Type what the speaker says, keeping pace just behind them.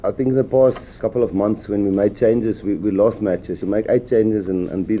I think the past couple of months when we made changes, we lost matches. You make 8 changes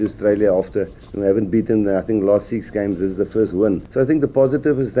and beat Australia after we haven't beaten the, I think, last 6 games. This is the first win. So I think the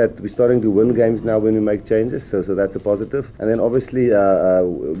positive is that we're starting to win games now when we make changes. So that's a positive. And then obviously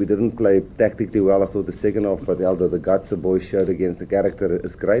we didn't play tactically well. I thought the second half, but the guts the boys showed against the character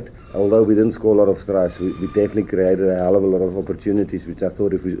is great. Although we didn't score a lot of tries, we definitely created a hell of a lot of opportunities, which I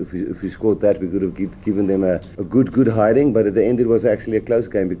thought if we scored that, we could have given them a good hiding. But at the end, it was actually a close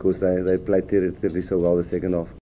game because they played territory so well the second half.